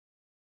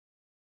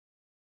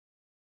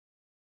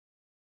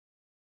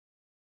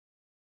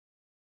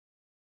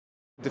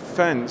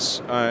Defence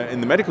in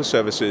the medical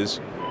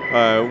services,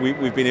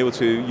 we've been able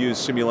to use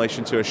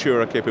simulation to assure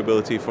our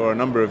capability for a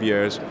number of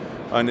years,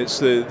 and it's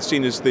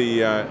seen as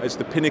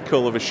the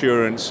pinnacle of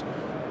assurance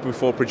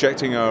before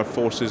projecting our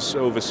forces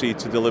overseas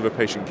to deliver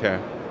patient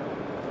care.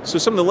 So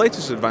some of the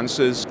latest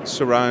advances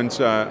surround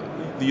the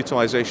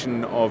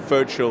utilisation of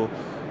virtual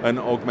and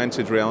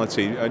augmented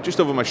reality. Just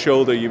over my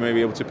shoulder you may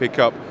be able to pick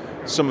up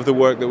some of the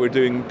work that we're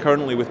doing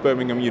currently with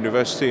Birmingham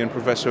University and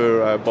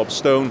Professor Bob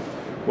Stone,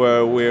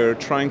 where we're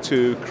trying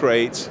to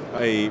create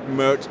a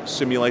MERT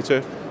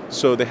simulator,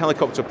 so the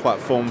helicopter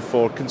platform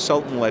for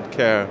consultant-led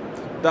care.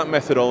 That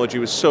methodology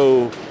was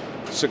so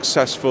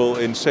successful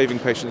in saving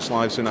patients'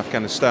 lives in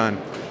Afghanistan,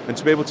 and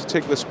to be able to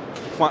take this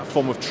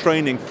platform of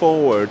training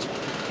forward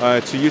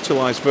to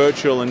utilise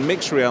virtual and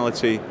mixed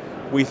reality,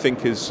 we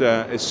think is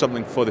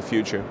something for the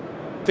future.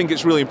 I think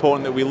it's really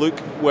important that we look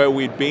where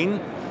we've been,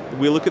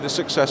 we look at the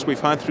success we've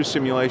had through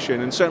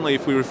simulation, and certainly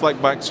if we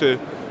reflect back to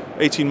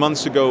 18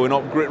 months ago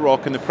in Grit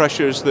Rock and the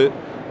pressures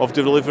of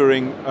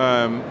delivering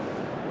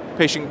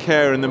patient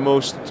care in the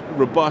most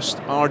robust,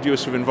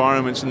 arduous of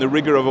environments, and the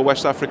rigour of a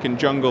West African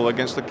jungle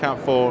against the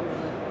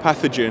Cat4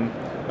 pathogen,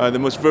 the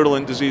most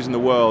virulent disease in the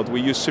world,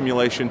 we use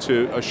simulation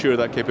to assure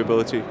that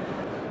capability.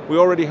 We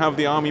already have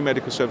the Army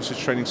Medical Services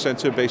Training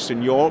Centre based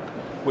in York,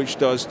 which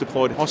does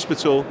deployed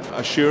hospital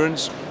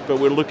assurance, but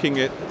we're looking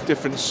at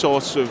different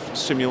sorts of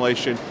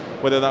simulation,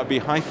 whether that be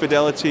high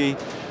fidelity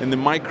in the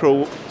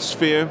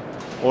microsphere,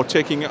 or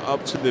taking it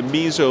up to the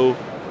meso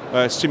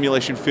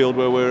simulation field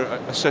where we're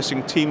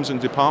assessing teams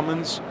and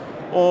departments,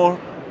 or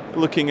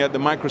looking at the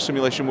micro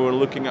simulation where we're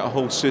looking at a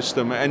whole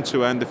system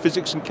end-to-end, the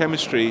physics and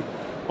chemistry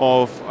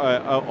of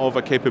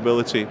a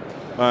capability.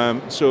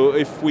 So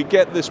if we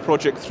get this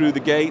project through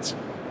the gate,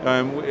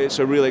 it's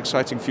a really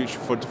exciting future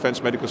for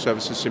Defence Medical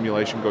Services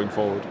simulation going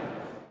forward.